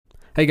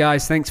Hey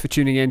guys, thanks for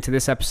tuning in to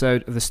this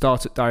episode of the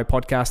Startup Diary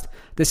podcast.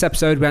 This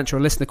episode, we answer a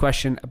listener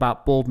question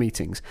about board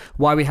meetings,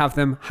 why we have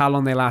them, how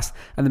long they last,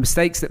 and the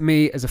mistakes that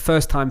me as a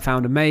first-time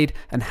founder made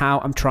and how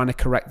I'm trying to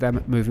correct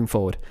them moving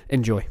forward.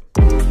 Enjoy.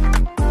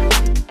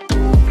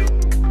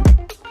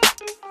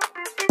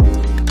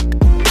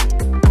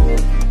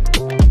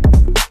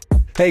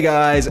 Hey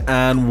guys,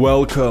 and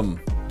welcome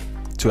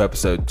to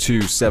episode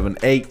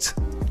 278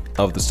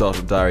 of the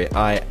Startup Diary.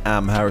 I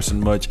am Harrison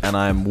Mudge, and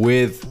I'm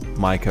with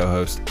my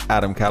co-host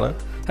Adam Callow.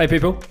 Hey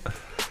people.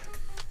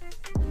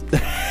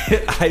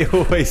 I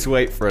always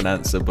wait for an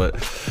answer, but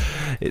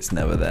it's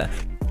never there.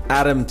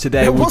 Adam,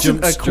 today it we'll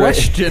wasn't jump a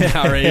question,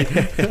 Harry.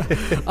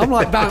 I'm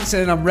like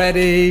bouncing, I'm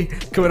ready,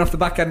 coming off the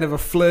back end of a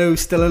flu,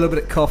 still a little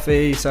bit of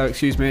coffee, so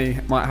excuse me,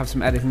 might have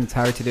some editing to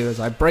Harry to do as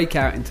I break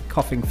out into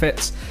coughing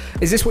fits.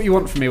 Is this what you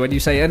want from me when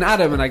you say, and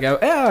Adam, and I go,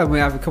 yeah, and we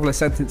have a couple of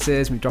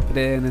sentences, we drop it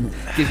in, and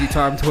give you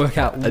time to work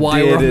out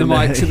why we're on the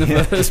mics in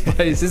the first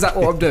place? Is that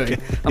what I'm doing?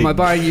 Am I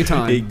buying you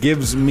time? It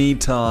gives me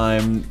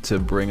time to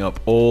bring up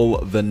all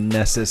the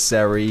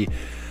necessary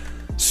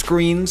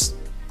screens.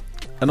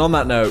 And on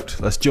that note,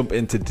 let's jump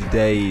into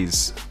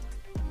today's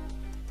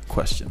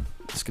question.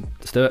 Let's do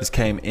it. This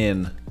came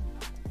in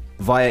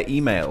via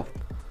email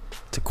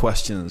to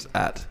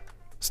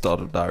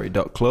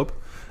questions@startupdiary.club.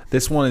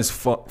 This one is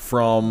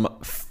from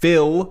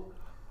Phil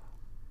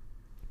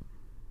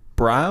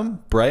Braham.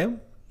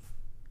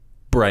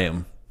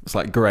 It's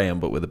like Graham,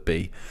 but with a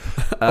B.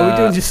 Are we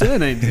doing your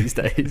surnames these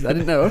days? I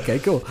didn't know. Okay,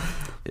 cool.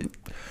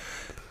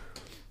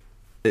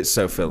 It's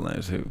so Phil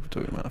knows who we're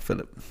talking about.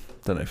 Philip.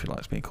 Don't know if he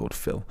likes being called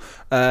Phil.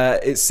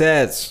 It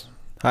says,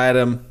 hi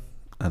Adam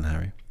and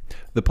Harry.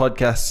 The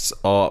podcasts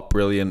are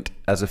brilliant.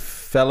 As a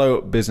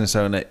fellow business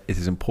owner, it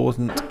is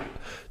important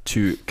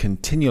to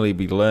continually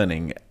be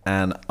learning,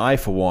 and I,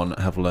 for one,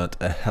 have learnt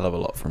a hell of a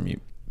lot from you.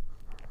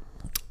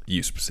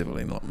 You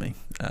specifically, not me.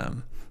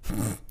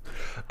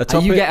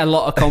 You get a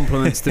lot of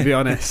compliments, to be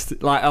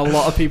honest. Like a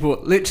lot of people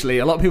come up to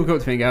me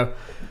and go,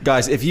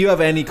 guys, if you have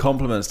any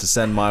compliments to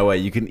send my way,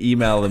 you can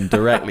email them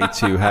directly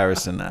to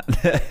Harrison.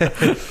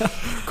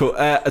 Cool.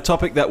 A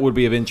topic that would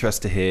be of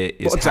interest to hear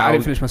is how... I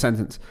didn't finish my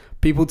sentence.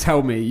 People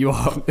tell me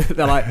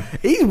they're like,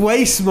 he's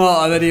way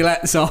smarter than he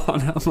lets on.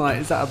 I'm like,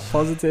 is that a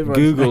positive or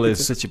Google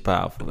is such a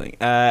powerful thing.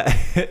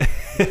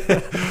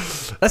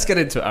 Let's get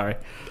into it, Harry.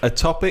 A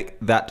topic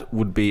that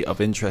would be of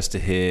interest to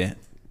hear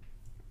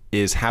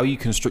is how you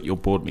construct your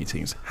board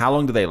meetings. How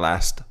long do they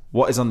last?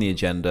 What is on the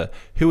agenda?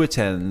 Who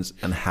attends?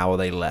 And how are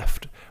they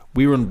left?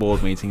 We run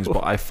board meetings,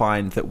 but I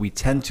find that we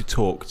tend to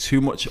talk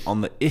too much on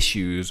the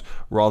issues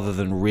rather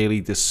than really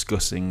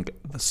discussing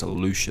the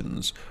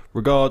solutions.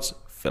 Regards,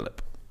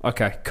 Philip.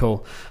 Okay,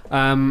 cool.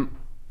 I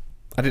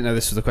didn't know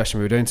this was the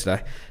question we were doing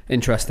today.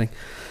 Interesting.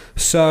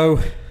 So,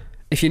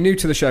 if you're new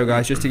to the show,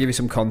 guys, just to give you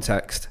some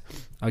context,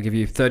 I'll give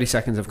you 30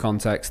 seconds of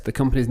context. The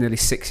company is nearly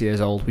 6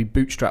 years old. We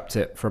bootstrapped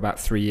it for about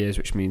 3 years,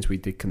 which means we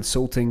did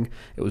consulting.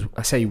 It was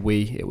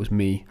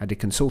me. I did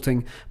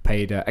consulting,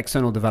 paid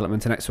external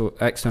development and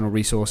external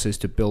resources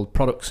to build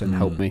products and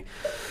help me.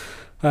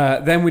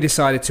 Then we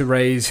decided to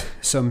raise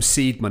some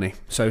seed money.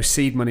 So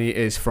seed money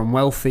is from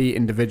wealthy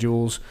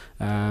individuals,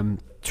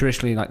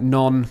 traditionally like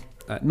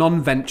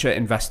non-venture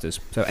investors,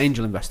 so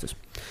angel investors.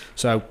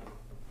 So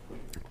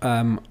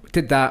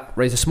did that,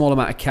 raised a small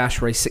amount of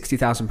cash, raised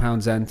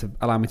 £60,000 then to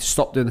allow me to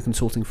stop doing the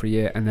consulting for a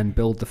year and then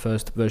build the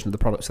first version of the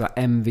product. So that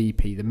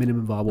MVP, the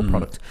minimum viable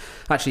product.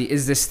 Actually,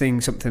 is this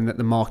thing something that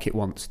the market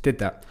wants? Did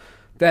that.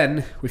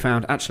 Then we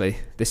found, actually,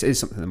 this is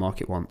something the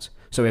market wants.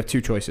 So we have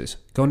two choices.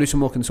 Go and do some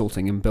more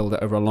consulting and build it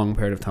over a long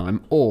period of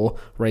time, or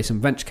raise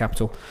some venture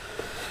capital.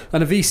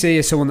 And a VC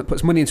is someone that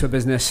puts money into a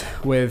business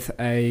with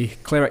a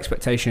clear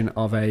expectation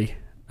of a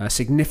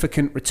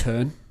significant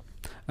return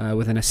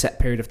within a set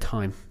period of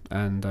time.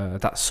 And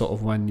that's sort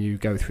of when you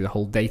go through the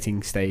whole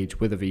dating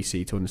stage with a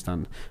VC to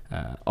understand,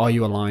 are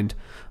you aligned?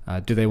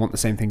 Do they want the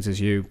same things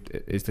as you?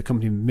 Is the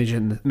company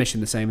mission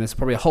the same? There's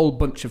probably a whole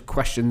bunch of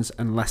questions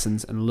and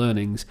lessons and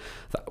learnings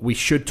that we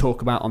should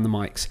talk about on the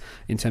mics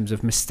in terms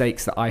of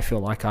mistakes that I feel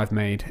like I've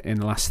made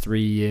in the last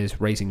 3 years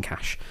raising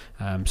cash.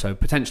 So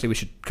potentially we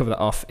should cover that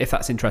off. If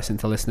that's interesting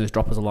to listeners,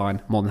 drop us a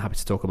line. More than happy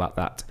to talk about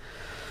that.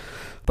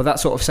 But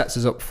that sort of sets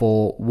us up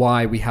for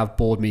why we have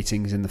board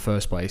meetings in the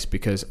first place,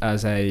 because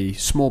as a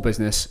small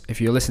business, if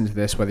you're listening to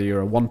this, whether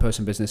you're a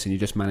one-person business and you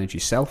just manage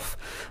yourself,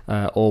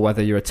 or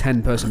whether you're a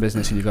 10-person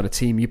business and you've got a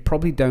team, you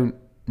probably don't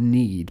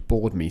need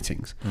board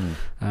meetings.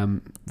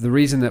 The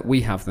reason that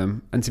we have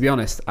them, and to be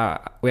honest,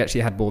 we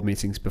actually had board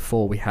meetings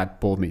before we had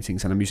board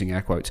meetings, and I'm using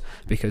air quotes,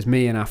 because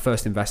me and our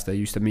first investor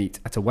used to meet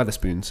at a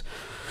Wetherspoons.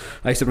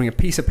 I used to bring a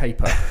piece of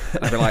paper,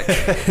 and I'd be like,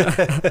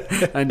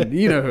 and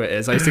you know who it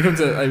is. I used to come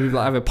to, I'd be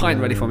like, have a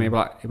pint ready for me. He'd be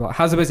like,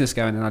 how's the business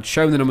going? And I'd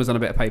show him the numbers on a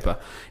bit of paper.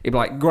 He'd be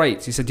like,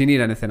 great. He said, do you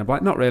need anything? I'd be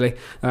like, not really.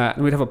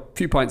 And we'd have a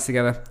few pints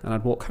together, and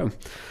I'd walk home.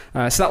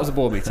 So that was a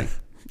board meeting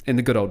in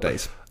the good old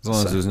days. As long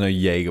as there was no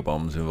Jaeger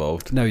bombs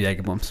involved. No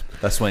Jaeger bombs.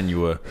 That's when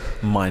you were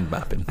mind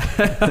mapping.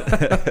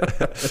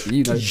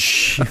 You know.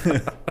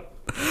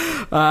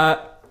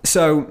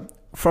 So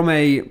from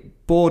a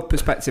board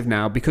perspective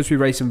now, because we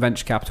raise some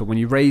venture capital, when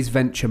you raise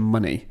venture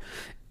money,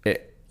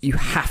 you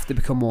have to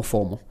become more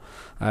formal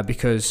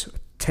because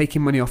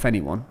taking money off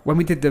anyone, when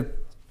we did the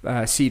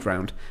seed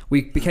round,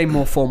 we became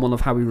more formal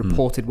of how we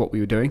reported what we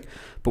were doing,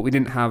 but we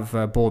didn't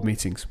have board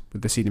meetings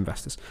with the seed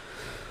investors.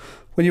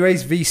 When you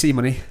raise VC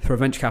money through a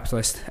venture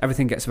capitalist,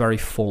 everything gets very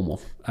formal,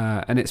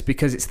 and it's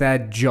because it's their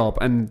job,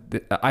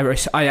 and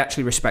I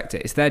actually respect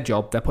it. It's their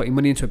job. They're putting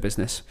money into a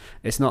business.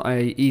 It's not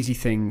a easy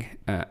thing,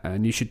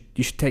 and you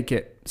should take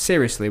it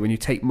seriously when you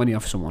take money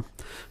off someone.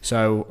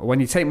 So when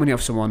you take money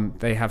off someone,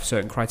 they have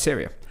certain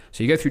criteria.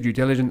 So you go through due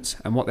diligence,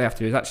 and what they have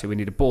to do is actually we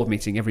need a board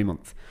meeting every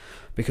month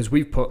because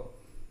we've put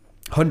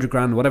 100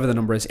 grand, whatever the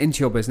number is, into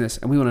your business,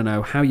 and we want to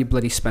know how you're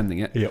bloody spending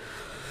it. Yep.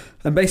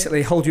 And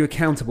basically hold you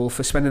accountable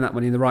for spending that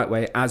money in the right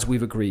way as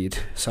we've agreed.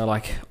 So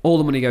like all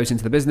the money goes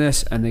into the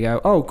business and they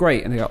go, oh,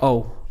 great. And they go,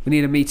 oh, we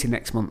need a meeting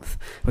next month.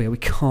 We go, we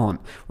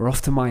can't. We're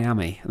off to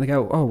Miami. And they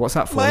go, oh, what's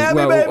that for?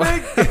 Miami, baby!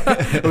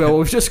 We go, well,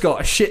 we've just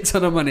got a shit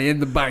ton of money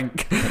in the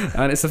bank.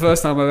 And it's the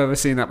first time I've ever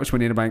seen that much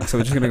money in a bank. So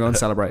we're just going to go and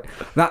celebrate.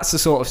 That's the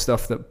sort of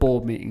stuff that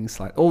board meetings,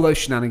 like all those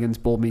shenanigans,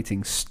 board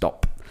meetings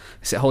stop.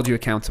 So it holds you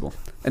accountable.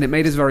 And it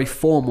made us very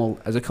formal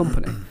as a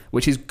company,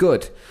 which is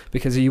good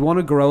because you want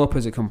to grow up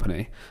as a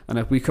company.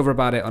 And we cover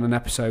about it on an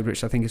episode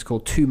which I think is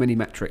called Too Many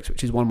Metrics,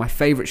 which is one of my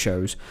favourite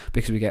shows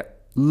because we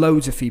get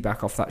loads of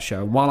feedback off that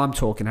show. And while I'm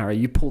talking, Harry,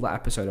 you pull that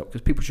episode up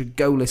because people should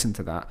go listen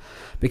to that.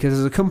 Because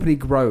as a company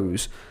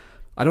grows,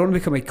 I don't want to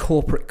become a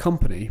corporate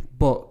company,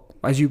 but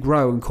as you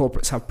grow and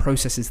corporates have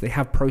processes, they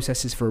have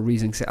processes for a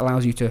reason because it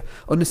allows you to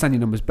understand your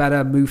numbers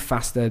better, move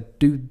faster,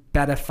 do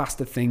better,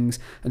 faster things,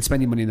 and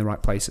spend your money in the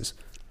right places.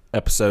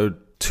 Episode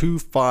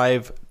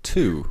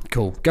 252.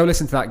 Cool. Go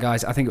listen to that,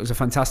 guys. I think it was a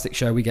fantastic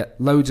show. We get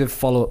loads of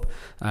follow-up,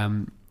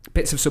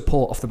 bits of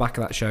support off the back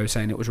of that show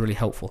saying it was really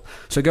helpful.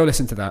 So go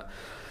listen to that.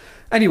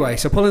 Anyway,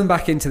 so pulling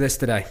back into this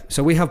today.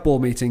 So we have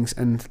board meetings,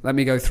 and let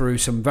me go through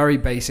some very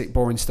basic,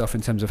 boring stuff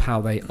in terms of how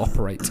they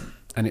operate.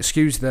 And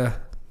excuse the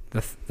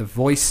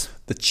voice.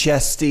 The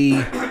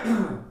chesty,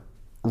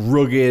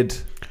 rugged,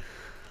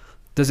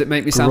 does it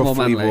make me sound more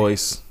manly?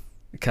 voice.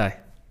 Okay.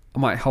 I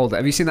might hold it.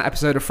 Have you seen that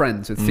episode of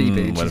Friends with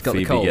Phoebe? And she's got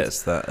Phoebe the cold.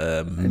 gets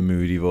that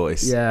moody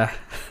voice. Yeah.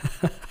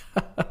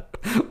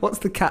 What's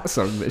the cat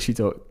song that she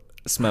taught?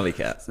 Smelly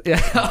cat. Yeah,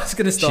 I was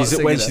going to start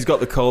singing when it. she's got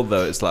the cold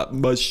though, it's like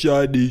my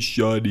shiny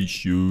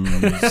shoes.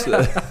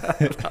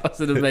 That was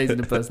an amazing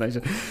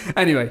impersonation.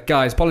 Anyway,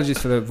 guys,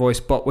 apologies for the voice,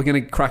 but we're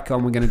going to crack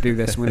on. We're going to do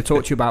this. We're going to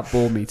talk to you about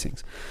board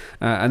meetings,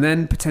 and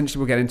then potentially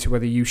we'll get into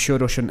whether you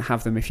should or shouldn't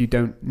have them if you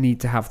don't need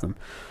to have them.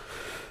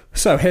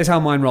 So here's how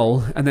mine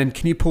roll, and then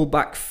can you pull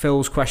back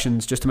Phil's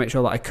questions just to make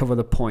sure that I cover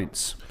the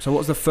points? So what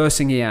was the first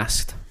thing he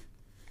asked?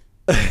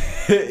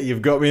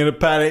 You've got me in a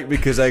panic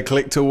because I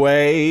clicked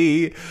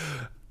away.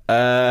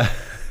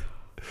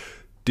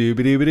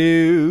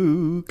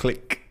 Doobie-doobie-doo,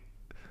 click.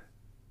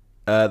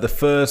 The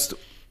first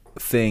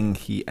thing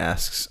he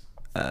asks,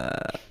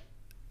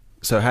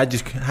 so how'd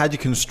you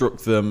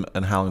construct them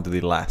and how long do they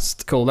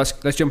last? Cool, let's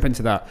jump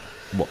into that.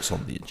 What's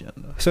on the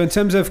agenda? So in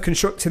terms of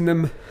constructing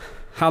them,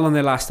 how long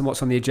they last and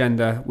what's on the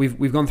agenda,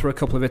 we've gone through a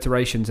couple of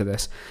iterations of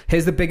this.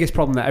 Here's the biggest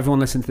problem that everyone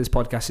listening to this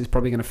podcast is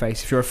probably going to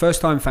face. If you're a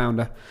first-time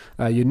founder,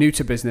 you're new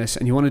to business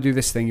and you want to do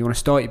this thing, you want to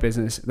start your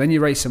business, then you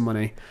raise some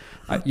money,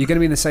 you're going to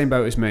be in the same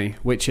boat as me,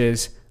 which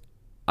is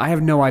I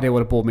have no idea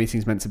what a board meeting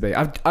is meant to be.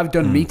 I've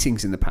done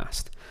meetings in the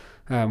past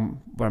where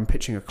I'm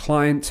pitching a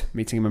client,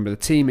 meeting a member of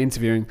the team,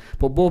 interviewing,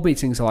 but board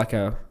meetings are like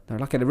a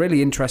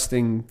really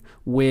interesting,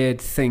 weird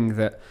thing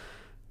that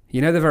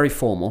they're very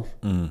formal.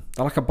 They're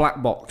like a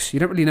black box. You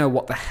don't really know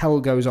what the hell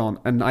goes on.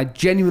 And I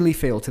genuinely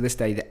feel to this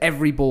day that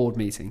every board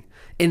meeting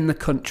in the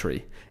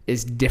country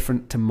is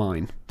different to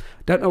mine.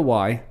 Don't know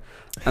why.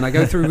 And I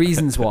go through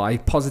reasons why,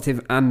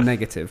 positive and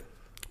negative.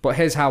 But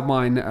here's how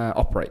mine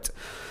operate.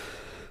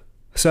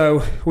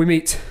 So we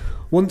meet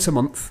once a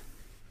month,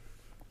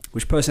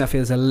 which personally I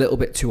feel is a little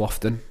bit too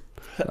often.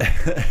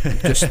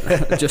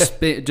 just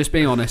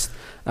being honest.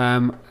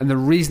 And the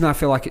reason I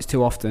feel like it's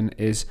too often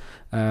is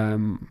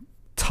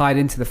tied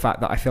into the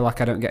fact that I feel like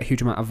I don't get a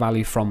huge amount of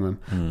value from them.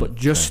 But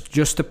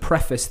just to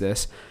preface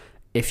this,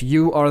 if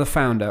you are the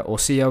founder or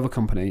CEO of a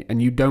company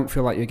and you don't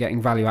feel like you're getting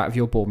value out of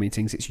your board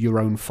meetings, it's your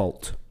own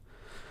fault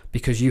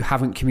because you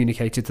haven't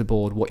communicated to the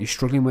board what you're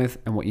struggling with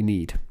and what you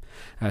need.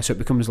 So it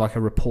becomes like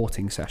a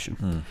reporting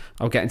session.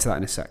 I'll get into that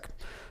in a sec.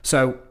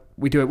 So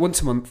we do it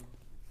once a month.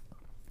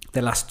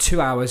 They last 2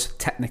 hours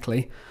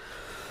technically.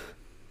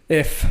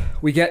 If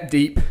we get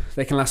deep,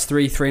 they can last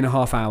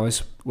 3.5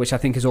 hours, which I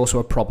think is also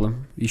a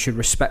problem. You should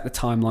respect the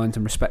timelines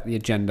and respect the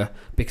agenda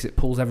because it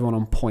pulls everyone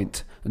on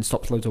point and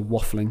stops loads of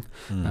waffling.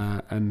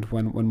 And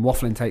when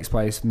waffling takes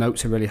place,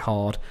 notes are really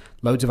hard,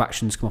 loads of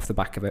actions come off the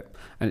back of it,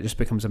 and it just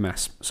becomes a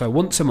mess. So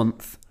once a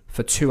month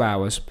for 2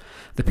 hours,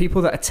 the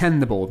people that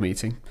attend the board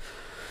meeting,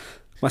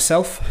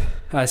 myself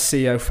as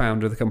CEO,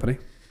 founder of the company,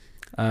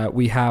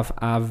 we have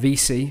our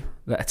VC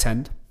that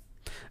attend,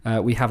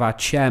 we have our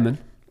chairman,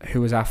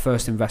 who was our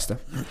first investor.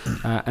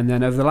 And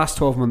then over the last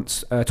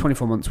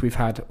 24 months, we've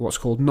had what's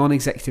called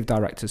non-executive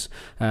directors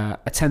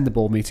attend the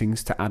board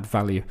meetings to add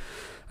value.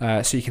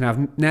 So you can have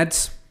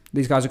NEDs,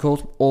 these guys are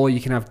called, or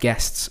you can have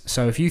guests.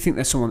 So if you think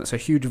there's someone that's a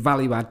huge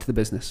value add to the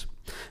business,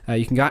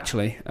 you can go,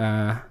 actually,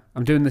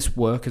 I'm doing this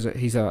work as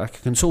he's a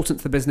consultant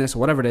to the business or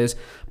whatever it is,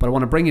 but I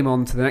want to bring him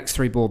on to the next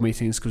 3 board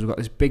meetings because we've got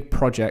this big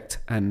project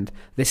and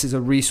this is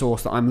a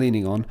resource that I'm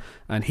leaning on,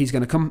 and he's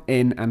going to come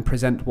in and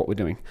present what we're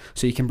doing.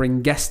 So you can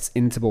bring guests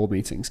into board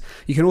meetings.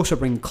 You can also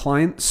bring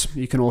clients.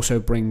 You can also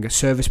bring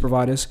service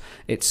providers.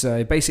 It's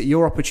basically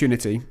your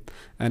opportunity,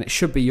 and it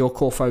should be your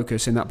core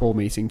focus in that board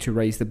meeting to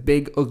raise the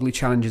big, ugly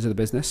challenges of the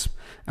business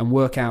and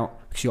work out,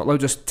 because you've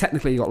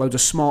got loads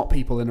of smart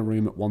people in a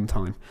room at one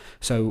time.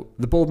 So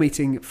the board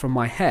meeting, from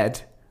my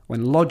head,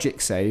 when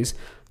logic says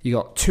you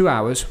got 2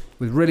 hours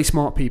with really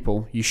smart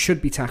people, you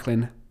should be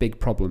tackling big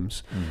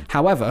problems.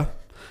 However,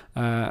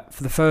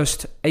 for the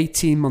first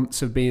 18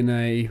 months of being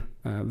a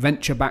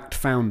venture-backed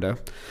founder,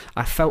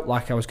 I felt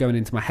like I was going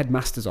into my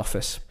headmaster's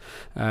office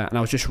and I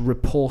was just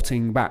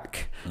reporting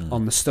back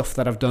on the stuff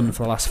that I've done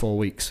for the last 4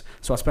 weeks.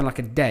 So I spent like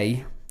a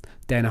day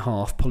and a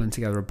half pulling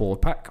together a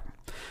board pack,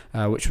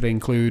 which would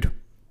include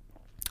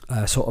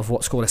sort of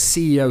what's called a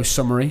CEO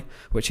summary,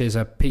 which is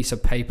a piece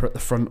of paper at the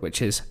front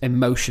which is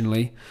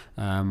emotionally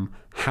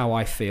how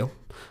I feel.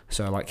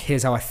 So like,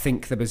 here's how I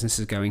think the business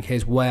is going,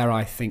 here's where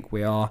I think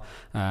we are,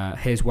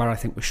 here's where I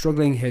think we're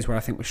struggling, here's where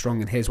I think we're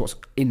strong, and here's what's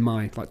in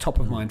mind, like top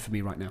of mind for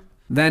me right now.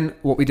 Then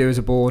what we do as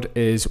a board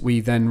is we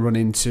then run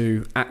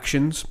into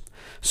actions.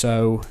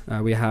 So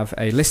we have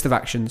a list of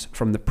actions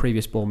from the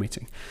previous board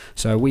meeting.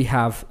 So we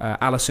have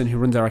Alison, who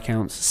runs our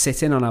accounts,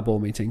 sit in on our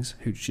board meetings.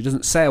 She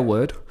doesn't say a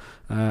word,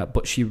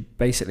 but she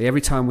basically,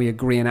 every time we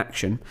agree an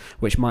action,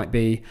 which might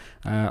be,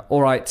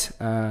 all right,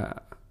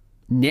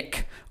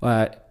 Nick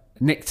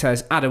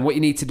says, Adam, what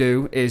you need to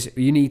do is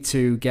you need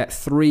to get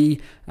 3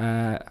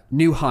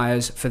 new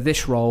hires for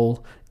this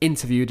role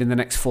interviewed in the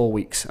next 4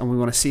 weeks, and we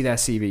want to see their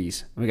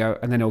CVs.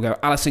 And then he'll go,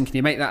 Alison, can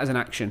you make that as an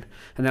action?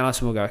 And then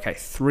Alison will go, okay,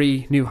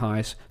 3 new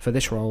hires for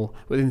this role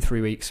within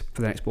 3 weeks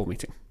for the next board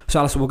meeting. So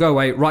Alison will go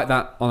away, write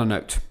that on a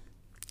note.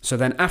 So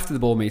then after the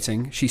board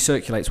meeting, she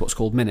circulates what's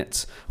called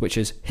minutes, which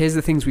is, here's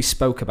the things we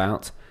spoke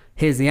about,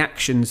 here's the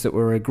actions that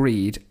were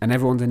agreed, and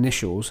everyone's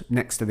initials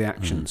next to the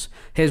actions.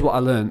 Here's what I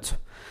learnt.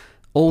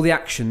 All the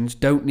actions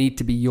don't need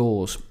to be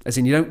yours. As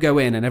in, you don't go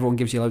in and everyone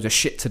gives you loads of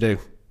shit to do.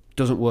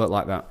 Doesn't work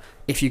like that.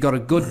 If you've got a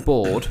good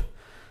board,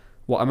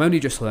 what I'm only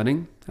just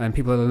learning, and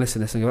people are listening to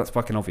this and go, that's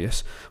fucking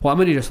obvious. What I'm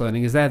only just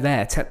learning is they're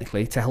there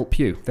technically to help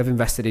you. They've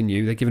invested in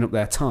you. They're giving up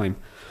their time.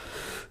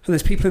 So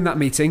there's people in that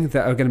meeting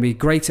that are going to be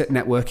great at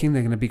networking.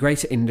 They're going to be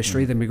great at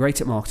industry. They're going to be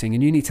great at marketing.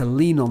 And you need to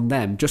lean on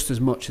them just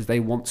as much as they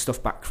want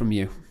stuff back from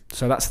you.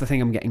 So that's the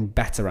thing I'm getting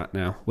better at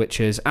now, which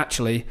is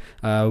actually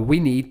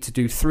we need to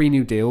do 3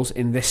 new deals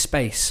in this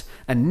space.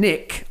 And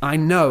Nick, I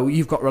know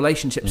you've got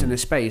relationships in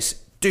this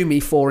space. Do me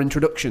 4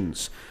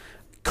 introductions.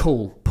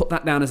 Cool. Put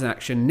that down as an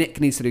action.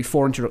 Nick needs to do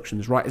 4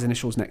 introductions. Write his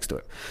initials next to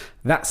it.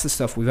 That's the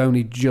stuff we've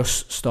only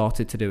just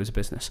started to do as a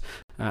business.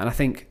 And I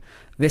think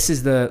this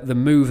is the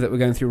move that we're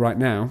going through right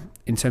now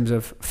in terms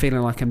of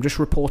feeling like I'm just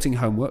reporting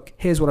homework.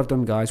 Here's what I've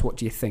done, guys. What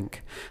do you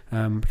think?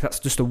 That's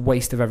just a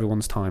waste of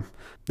everyone's time.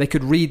 They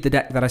could read the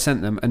deck that I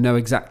sent them and know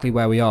exactly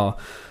where we are.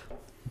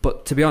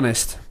 But to be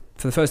honest,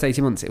 for the first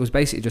 18 months, it was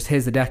basically just,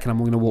 here's the deck and I'm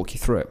going to walk you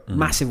through it.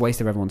 Massive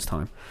waste of everyone's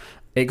time.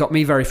 It got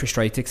me very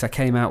frustrated because I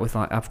came out with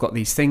like, I've got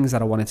these things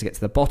that I wanted to get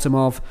to the bottom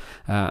of,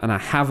 and I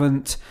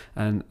haven't.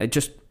 And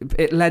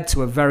it led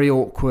to a very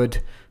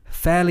awkward,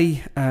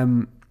 fairly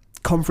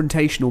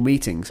confrontational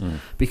meetings,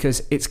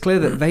 because it's clear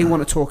that they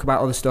want to talk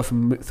about other stuff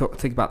and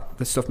think about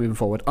the stuff moving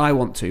forward. I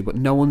want to, but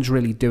no one's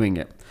really doing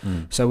it.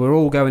 So we're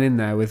all going in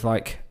there with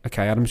like,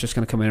 okay, Adam's just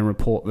going to come in and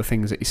report the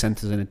things that he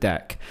sent us in a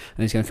deck,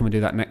 and he's going to come and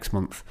do that next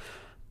month.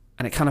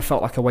 And it kind of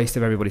felt like a waste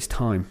of everybody's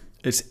time.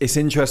 It's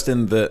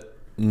interesting that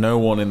no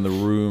one in the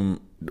room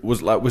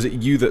was it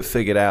you that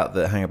figured out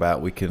that, hang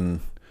about,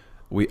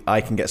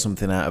 I can get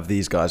something out of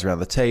these guys around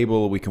the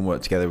table, we can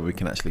work together, we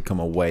can actually come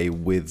away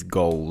with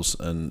goals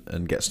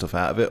and get stuff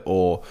out of it,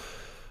 or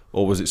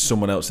was it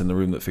someone else in the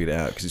room that figured it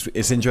out? Because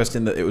it's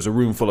interesting that it was a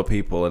room full of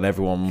people and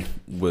everyone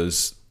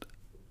was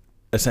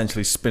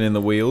essentially spinning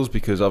the wheels,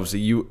 because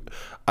obviously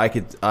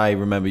I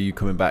remember you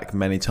coming back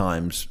many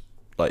times,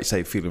 like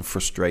say, feeling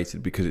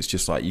frustrated because it's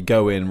just like you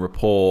go in,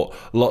 report,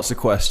 lots of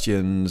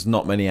questions,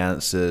 not many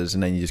answers,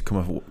 and then you just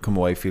come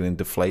away feeling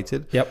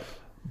deflated. Yep.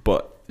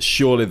 But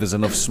surely there's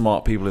enough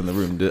smart people in the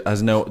room.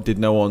 Did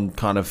no one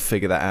kind of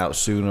figure that out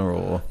sooner,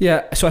 or?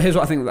 Yeah. So here's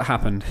what I think that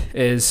happened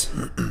is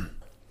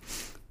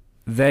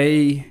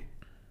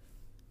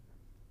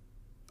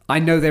I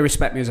know they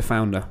respect me as a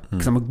founder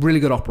because I'm a really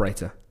good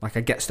operator. Like,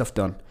 I get stuff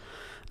done.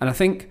 And I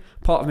think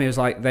part of me was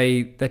like,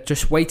 they're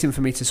just waiting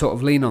for me to sort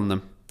of lean on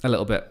them a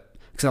little bit.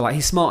 Because they're like,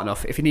 he's smart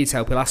enough. If he needs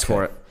help, he'll ask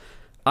for it.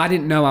 I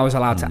didn't know I was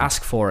allowed to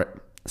ask for it.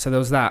 So there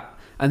was that.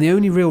 And the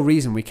only real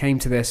reason we came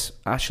to this,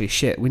 actually,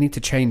 we need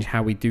to change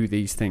how we do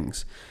these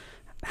things.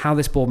 how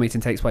this board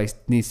meeting takes place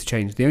needs to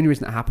change. The only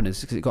reason that happened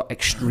is because it got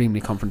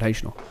extremely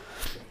confrontational.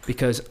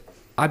 Because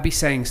I'd be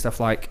saying stuff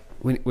like,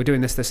 we're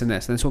doing this, this, and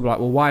this. And then someone would be like,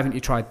 well, why haven't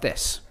you tried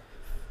this?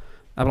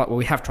 I'd be like, well,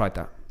 we have tried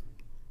that.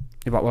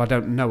 You'd be like, well, I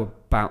don't know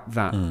about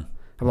that. I'd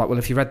be like, well,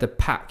 if you read the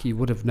pack, you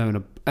would have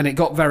known. And it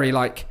got very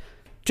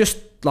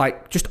just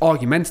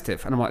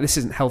argumentative. And I'm like, this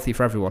isn't healthy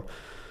for everyone.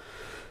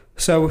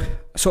 So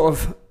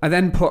I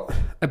then put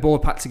a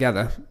board pack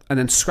together and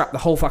then scrapped the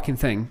whole fucking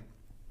thing.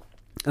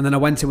 And then I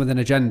went in with an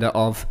agenda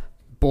of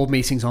board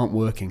meetings aren't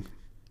working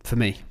for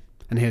me.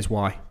 And here's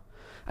why.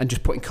 And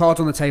just putting cards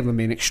on the table and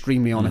being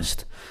extremely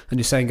honest. And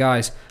just saying,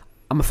 guys,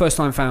 I'm a first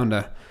time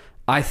founder.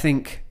 I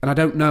think, and I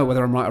don't know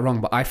whether I'm right or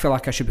wrong, but I feel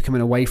like I should be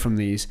coming away from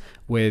these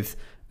with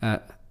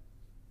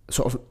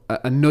sort of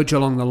a nudge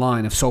along the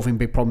line of solving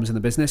big problems in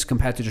the business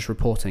compared to just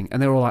reporting.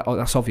 And they're all like, oh,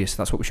 that's obvious.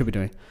 That's what we should be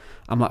doing.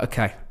 I'm like,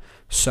 okay.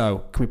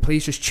 So can we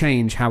please just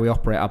change how we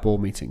operate our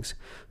board meetings?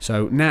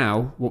 So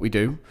now what we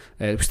do,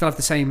 we still have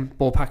the same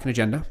board pack and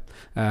agenda.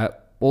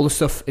 All the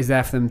stuff is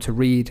there for them to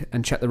read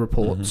and check the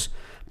reports.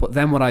 But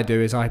then what I do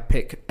is I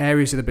pick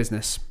areas of the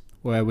business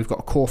where we've got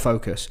a core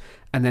focus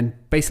and then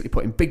basically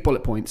put in big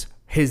bullet points.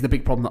 Here's the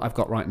big problem that I've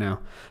got right now.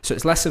 So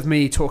it's less of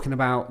me talking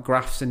about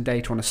graphs and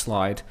data on a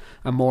slide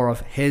and more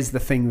of here's the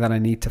thing that I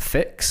need to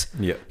fix.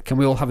 Yeah. Can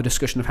we all have a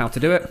discussion of how to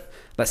do it?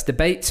 Let's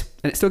debate.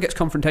 And it still gets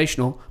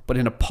confrontational, but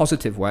in a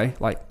positive way.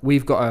 Like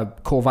we've got a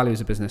core value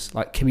as a business,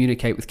 like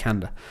communicate with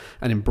candor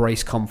and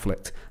embrace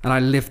conflict. And I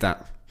live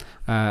that.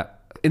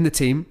 In the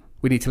team,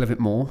 we need to live it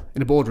more.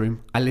 In a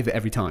boardroom, I live it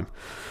every time.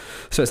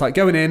 So it's like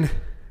going in,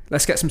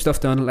 let's get some stuff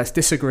done. Let's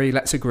disagree.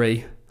 Let's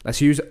agree.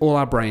 Let's use all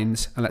our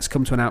brains and let's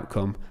come to an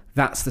outcome.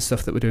 That's the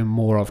stuff that we're doing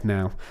more of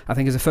now. I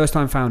think as a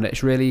first-time founder,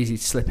 it's really easy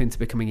to slip into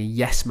becoming a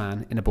yes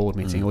man in a board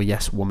meeting or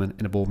yes woman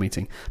in a board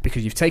meeting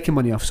because you've taken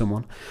money off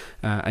someone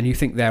and you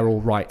think they're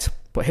all right.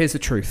 But here's the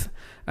truth.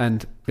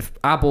 And if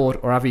our board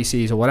or our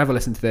VCs or whatever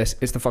listen to this,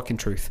 it's the fucking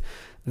truth.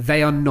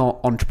 They are not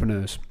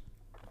entrepreneurs.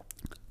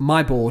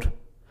 My board,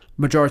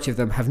 majority of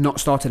them have not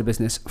started a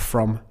business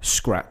from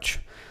scratch.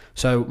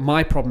 So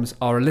my problems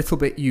are a little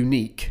bit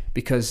unique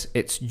because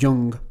it's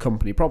young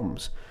company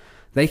problems.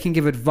 They can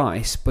give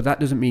advice, but that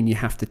doesn't mean you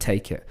have to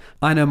take it.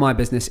 I know my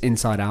business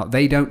inside out.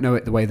 They don't know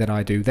it the way that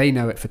I do. They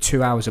know it for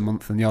 2 hours a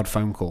month and the odd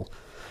phone call.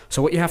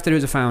 So what you have to do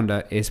as a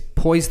founder is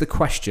poise the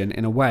question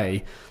in a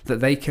way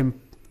that they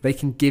can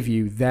give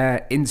you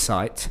their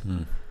insight,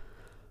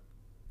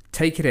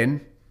 take it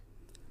in,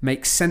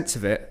 make sense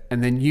of it,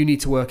 and then you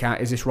need to work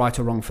out, is this right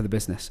or wrong for the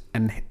business?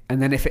 And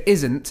then if it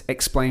isn't,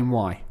 explain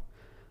why.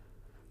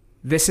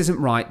 This isn't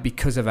right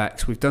because of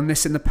X. We've done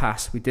this in the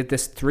past. We did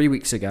this 3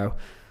 weeks ago.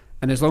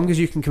 And as long as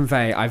you can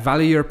convey, I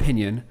value your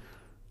opinion,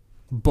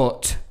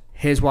 but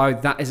here's why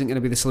that isn't going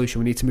to be the solution.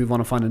 We need to move on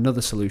and find another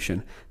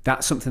solution.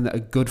 That's something that a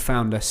good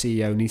founder,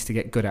 CEO needs to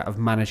get good at, of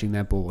managing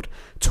their board.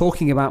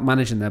 Talking about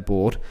managing their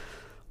board,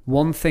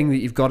 one thing that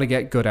you've got to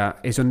get good at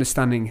is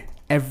understanding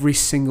every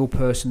single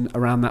person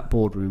around that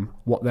boardroom,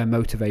 what their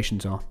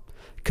motivations are.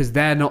 Because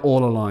they're not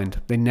all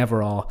aligned. They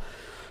never are.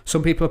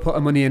 Some people are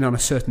putting money in on a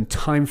certain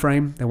time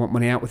frame. They want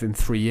money out within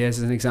 3 years,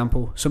 as an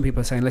example. Some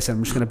people are saying, listen,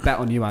 I'm just going to bet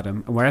on you,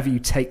 Adam, and wherever you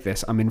take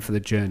this, I'm in for the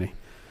journey.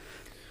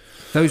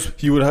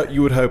 You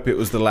would hope it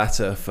was the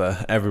latter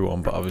for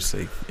everyone, but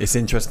obviously it's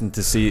interesting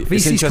to see. VCs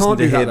it's interesting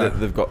to hear that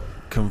they've got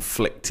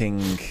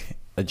conflicting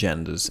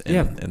agendas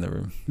in the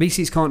room.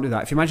 VCs can't do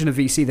that. If you imagine a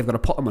VC, they've got a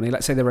pot of money.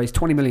 Let's say they raise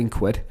 20 million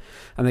quid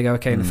and they go,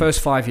 okay, in the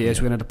first 5 years,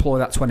 we're going to deploy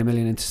that 20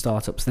 million into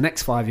startups. The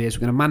next 5 years,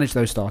 we're going to manage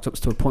those startups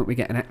to a point we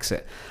get an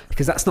exit,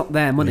 because that's not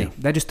their money.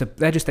 Yeah.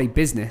 They're just a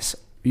business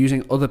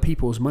using other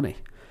people's money.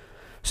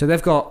 So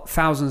they've got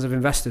thousands of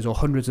investors or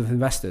hundreds of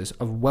investors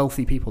of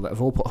wealthy people that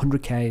have all put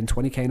 100k and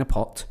 20k in a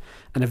pot.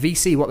 And a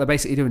VC, what they're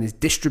basically doing is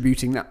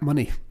distributing that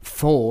money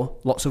for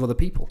lots of other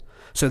people.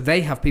 So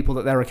they have people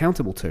that they're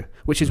accountable to,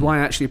 which is why I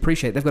actually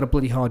appreciate they've got a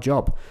bloody hard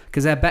job,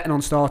 because they're betting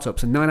on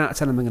startups and 9 out of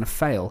 10 of them are going to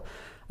fail.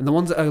 And the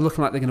ones that are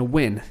looking like they're going to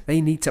win, they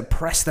need to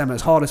press them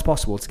as hard as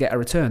possible to get a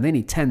return. They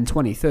need 10,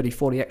 20, 30,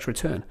 40x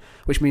return,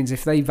 which means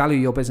if they value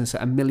your business at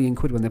 £1 million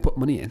when they put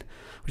money in,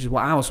 which is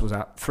what ours was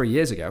at 3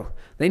 years ago,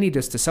 they need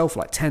us to sell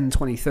for like 10,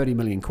 20, 30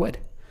 million quid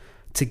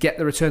to get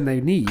the return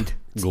they need.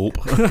 Gulp.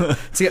 To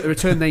get the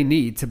return they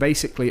need to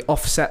basically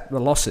offset the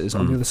losses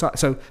on the other side.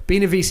 So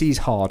being a VC is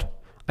hard.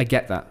 I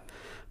get that.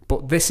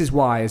 But this is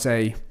why, as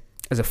a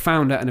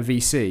founder and a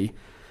VC,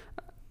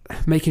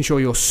 making sure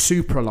you're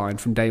super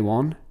aligned from day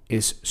one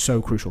is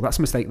so crucial. That's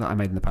a mistake that I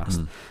made in the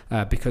past,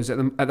 because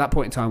at that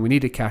point in time, we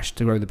needed cash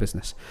to grow the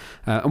business.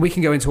 And we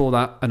can go into all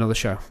that another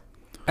show.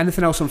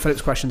 Anything else on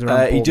Philip's questions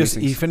around board meetings?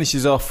 He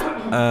finishes off.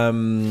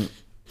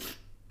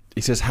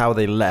 He says how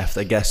they left.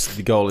 I guess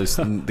the goal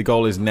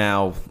is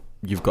now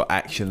you've got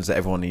actions that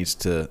everyone needs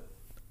to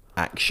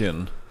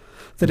action.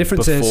 The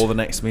difference before the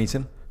next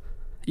meeting.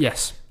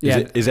 Yes.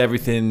 Yeah. Is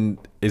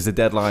the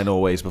deadline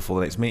always before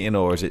the next meeting,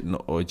 or is it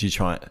not? Or do you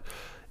try?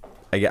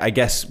 I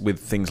guess with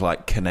things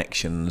like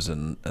connections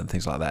and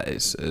things like that,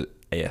 it's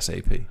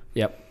ASAP.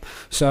 Yep.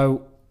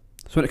 So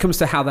when it comes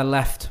to how they're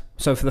left,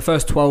 so for the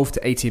first 12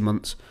 to 18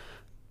 months,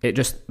 it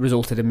just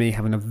resulted in me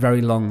having a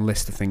very long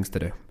list of things to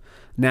do.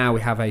 Now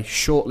we have a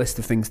short list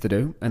of things to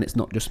do, and it's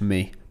not just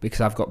me,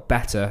 because I've got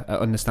better at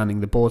understanding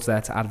the board's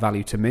there to add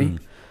value to me.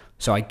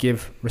 So I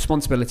give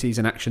responsibilities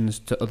and actions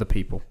to other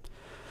people.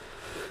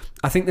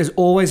 I think there's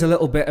always a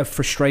little bit of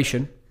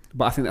frustration,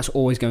 but I think that's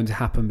always going to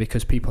happen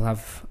because people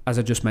have, as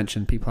I just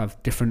mentioned, people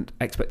have different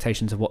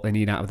expectations of what they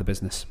need out of the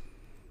business.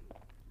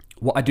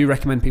 What I do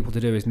recommend people to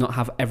do is not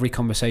have every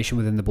conversation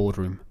within the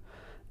boardroom.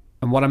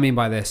 And what I mean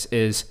by this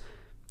is,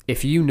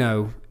 if you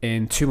know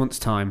in 2 months'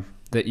 time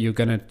that you're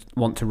going to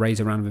want to raise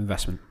a round of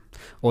investment,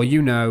 or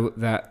you know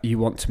that you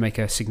want to make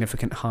a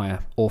significant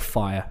hire or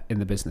fire in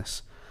the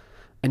business,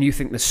 and you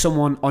think there's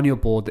someone on your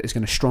board that is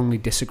going to strongly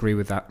disagree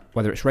with that,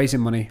 whether it's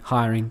raising money,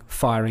 hiring,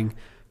 firing,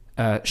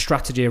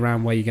 strategy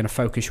around where you're going to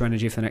focus your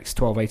energy for the next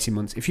 12, 18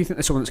 months, if you think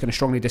there's someone that's going to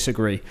strongly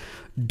disagree,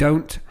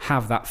 don't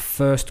have that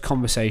first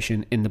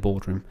conversation in the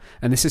boardroom.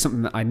 And this is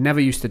something that I never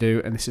used to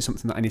do, and this is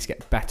something that I need to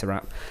get better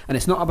at. And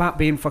it's not about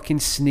being fucking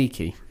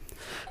sneaky.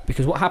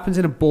 Because what happens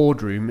in a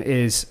boardroom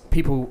is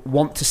people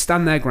want to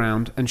stand their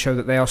ground and show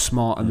that they are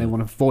smart and they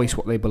want to voice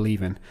what they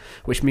believe in,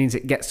 which means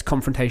it gets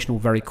confrontational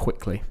very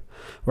quickly.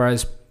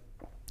 Whereas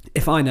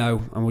if I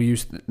know, and we'll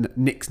use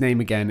Nick's name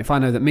again, if I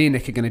know that me and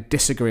Nick are going to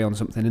disagree on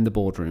something in the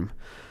boardroom,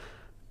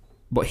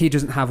 but he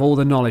doesn't have all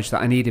the knowledge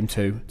that I need him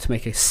to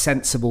make a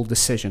sensible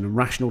decision, a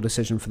rational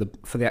decision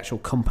for the actual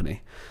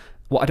company,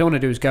 what I don't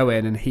want to do is go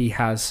in and he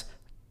has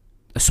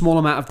a small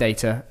amount of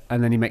data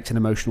and then he makes an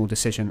emotional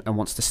decision and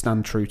wants to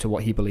stand true to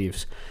what he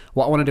believes.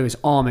 What I want to do is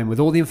arm him with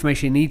all the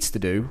information he needs to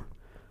do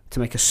to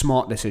make a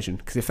smart decision.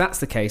 Because if that's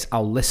the case,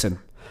 I'll listen.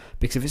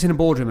 Because if it's in a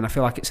boardroom and I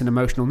feel like it's an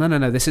emotional,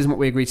 no, this isn't what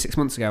we agreed 6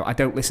 months ago, I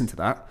don't listen to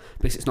that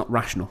because it's not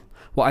rational.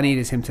 What I need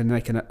is him to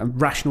make a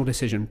rational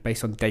decision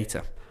based on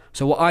data.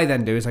 So what I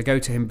then do is I go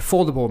to him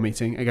before the board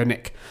meeting and go,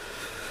 Nick,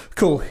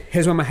 cool,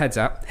 here's where my head's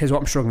at, here's what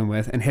I'm struggling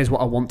with, and here's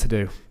what I want to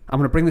do. I'm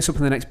going to bring this up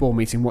in the next board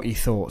meeting, what are your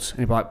thoughts? And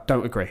he'll be like,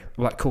 don't agree.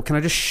 I'm like, cool, can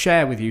I just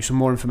share with you some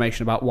more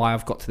information about why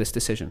I've got to this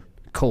decision?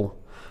 Cool.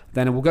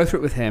 Then we'll go through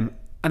it with him,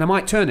 and I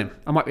might turn him.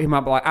 He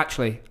might be like,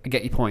 actually, I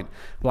get your point.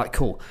 I'm like,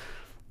 cool,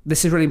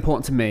 this is really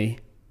important to me.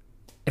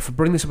 If I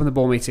bring this up in the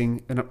board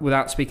meeting and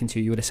without speaking to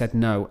you, you would have said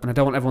no, and I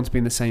don't want everyone to be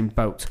in the same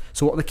boat.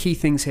 So what are the key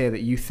things here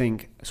that you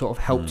think sort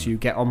of helped you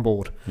get on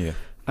board? Yeah.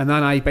 And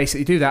then I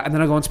basically do that, and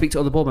then I go and speak to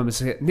other board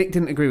members and say, Nick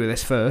didn't agree with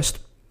this first,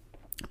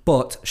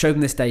 but show them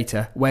this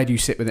data. Where do you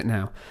sit with it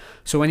now?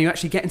 So when you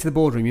actually get into the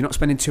boardroom, you're not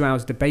spending 2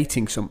 hours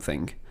debating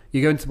something.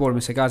 You go into the boardroom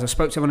and say, guys, I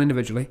spoke to everyone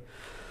individually.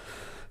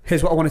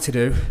 Here's what I wanted to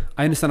do.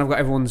 I understand I've got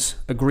everyone's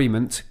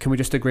agreement. Can we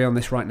just agree on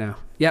this right now?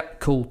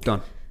 Yep, cool,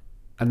 done.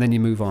 And then you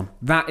move on.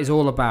 That is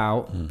all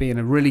about being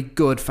a really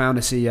good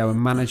founder CEO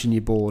and managing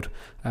your board,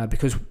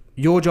 because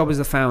your job as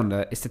the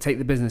founder is to take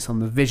the business on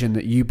the vision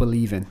that you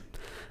believe in.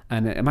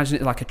 And imagine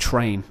it like a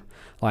train.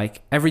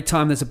 Like every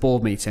time there's a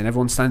board meeting,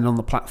 everyone's standing on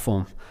the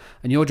platform.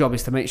 And your job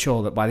is to make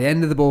sure that by the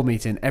end of the board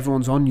meeting,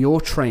 everyone's on your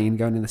train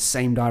going in the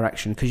same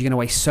direction, because you're going to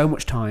waste so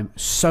much time,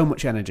 so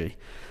much energy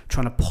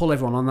trying to pull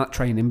everyone on that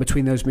train in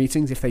between those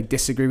meetings. If they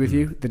disagree with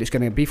you, that it's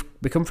going to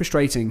become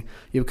frustrating,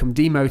 you'll become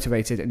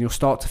demotivated, and you'll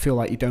start to feel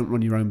like you don't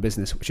run your own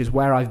business, which is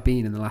where I've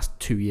been in the last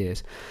 2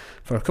 years.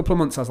 For a couple of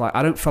months, I was like,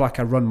 I don't feel like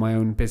I run my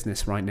own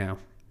business right now.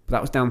 But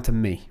that was down to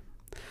me.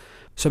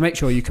 So make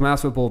sure you come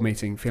out of a board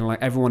meeting feeling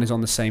like everyone is on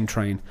the same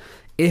train.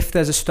 If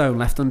there's a stone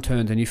left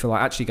unturned and you feel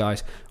like, actually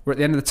guys, we're at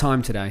the end of the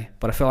time today,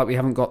 but I feel like we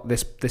haven't got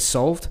this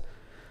solved,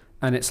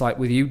 and it's like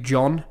with you,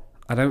 John,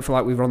 I don't feel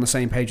like we were on the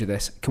same page with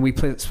this. Can we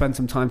spend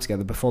some time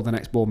together before the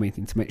next board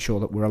meeting to make sure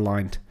that we're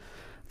aligned?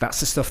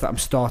 That's the stuff that I'm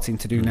starting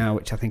to do now,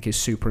 which I think is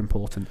super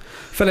important.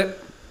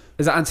 Philip,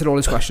 has that answered all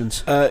his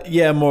questions?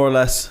 Yeah, more or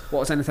less. What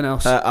was anything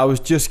else? I was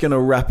just going to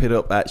wrap it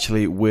up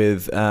actually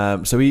with,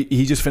 so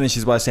he just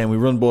finishes by saying we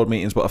run board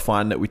meetings, but I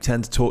find that we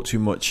tend to talk too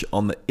much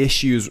on the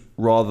issues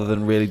rather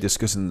than really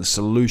discussing the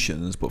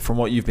solutions. But from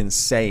what you've been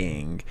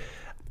saying,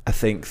 I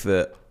think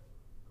that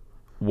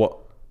what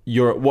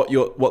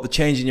the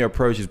change in your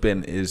approach has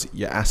been is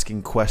you're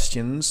asking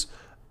questions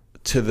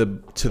to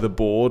the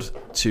board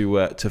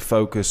to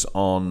focus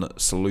on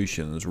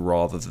solutions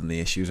rather than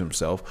the issues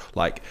themselves.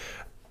 Like,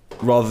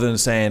 rather than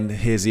saying,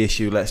 here's the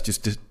issue, let's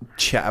just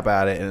chat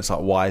about it, and it's like,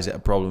 why is it a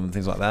problem, and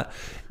things like that.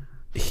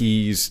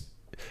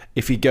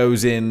 If he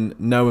goes in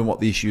knowing what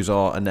the issues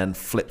are and then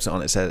flips it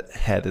on its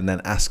head and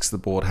then asks the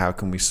board, how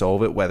can we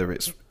solve it, whether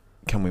it's,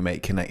 can we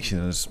make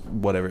connections,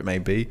 whatever it may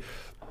be,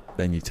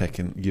 then you're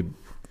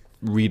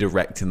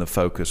redirecting the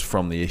focus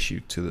from the issue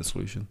to the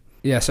solution.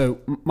 Yeah, so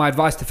my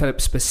advice to Philip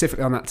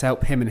specifically on that to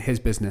help him in his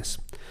business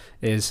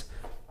is,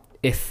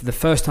 if the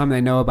first time they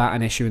know about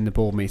an issue in the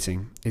board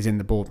meeting is in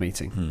the board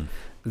meeting,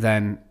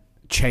 then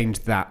change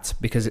that,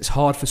 because it's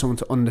hard for someone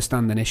to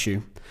understand an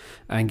issue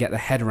and get their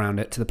head around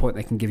it to the point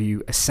they can give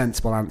you a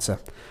sensible answer.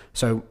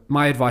 So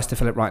my advice to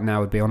Philip right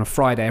now would be, on a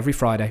Friday, every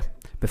Friday,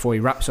 before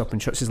he wraps up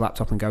and shuts his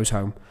laptop and goes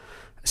home,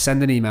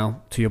 send an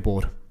email to your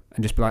board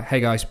and just be like, hey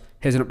guys,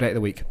 here's an update of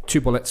the week,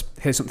 2 bullets,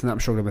 here's something that I'm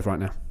struggling with right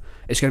now.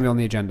 It's going to be on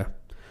the agenda.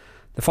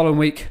 The following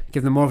week,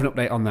 give them more of an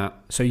update on that.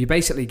 So you're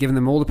basically giving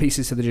them all the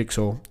pieces to the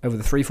jigsaw over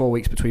the 3-4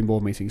 weeks between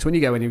board meetings. When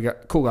you go in, you go,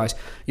 cool guys,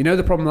 you know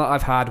the problem that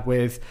I've had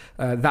with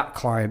that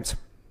client.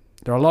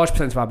 They're a large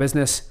percent of our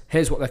business.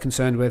 Here's what they're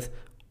concerned with.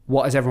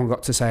 What has everyone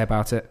got to say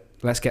about it?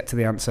 Let's get to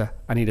the answer.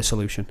 I need a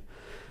solution.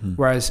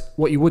 Whereas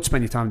what you would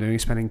spend your time doing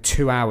is spending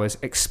 2 hours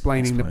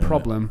explaining the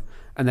problem,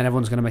 and then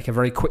everyone's going to make a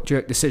very quick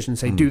jerk decision and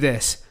say, do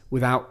this,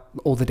 without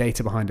all the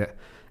data behind it.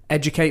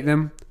 Educate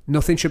them.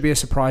 Nothing should be a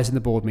surprise in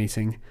the board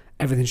meeting.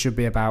 Everything should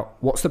be about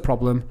what's the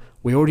problem.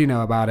 We already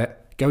know about it.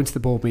 Go into the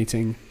board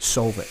meeting,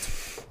 solve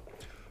it.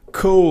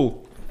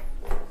 Cool.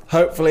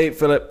 Hopefully,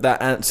 Philip,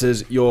 that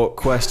answers your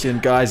question.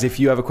 Guys, if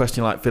you have a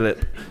question like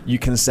Philip, you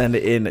can send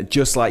it in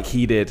just like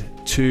he did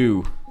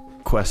to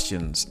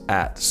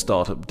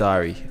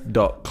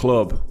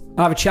questions@startupdiary.club.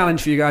 I have a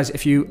challenge for you guys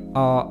if you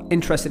are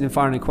interested in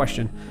firing a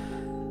question.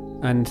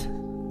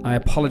 And I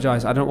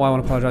apologise. I don't know why I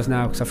want to apologise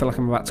now because I feel like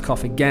I'm about to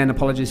cough again.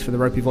 Apologies for the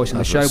ropey voice in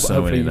the show, but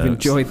hopefully you've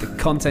enjoyed the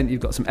content.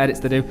 You've got some edits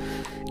to do.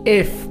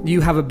 If you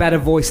have a better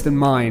voice than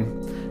mine,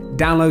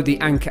 download the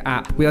Anchor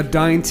app. We are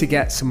dying to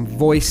get some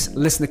voice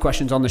listener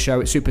questions on the show.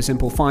 It's super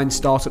simple. Find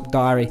Startup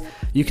Diary.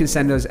 You can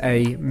send us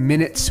a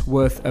minute's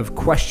worth of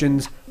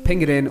questions.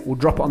 Ping it in. We'll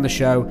drop it on the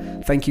show.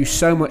 Thank you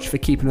so much for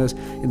keeping us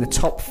in the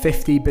top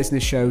 50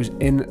 business shows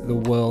in the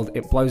world.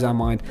 It blows our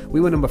mind.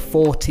 We were number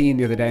 14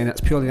 the other day, and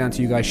that's purely down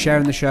to you guys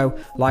sharing the show,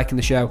 liking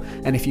the show.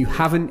 And if you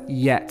haven't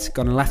yet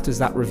gone and left us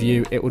that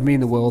review, it would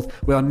mean the world.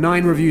 We are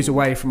 9 reviews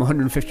away from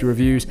 150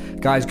 reviews.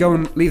 Guys, go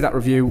and leave that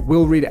review.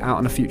 We'll read it out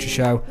on a future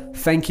show.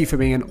 Thank you for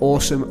being an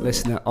awesome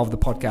listener of the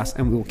podcast,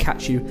 and we will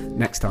catch you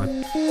next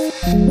time.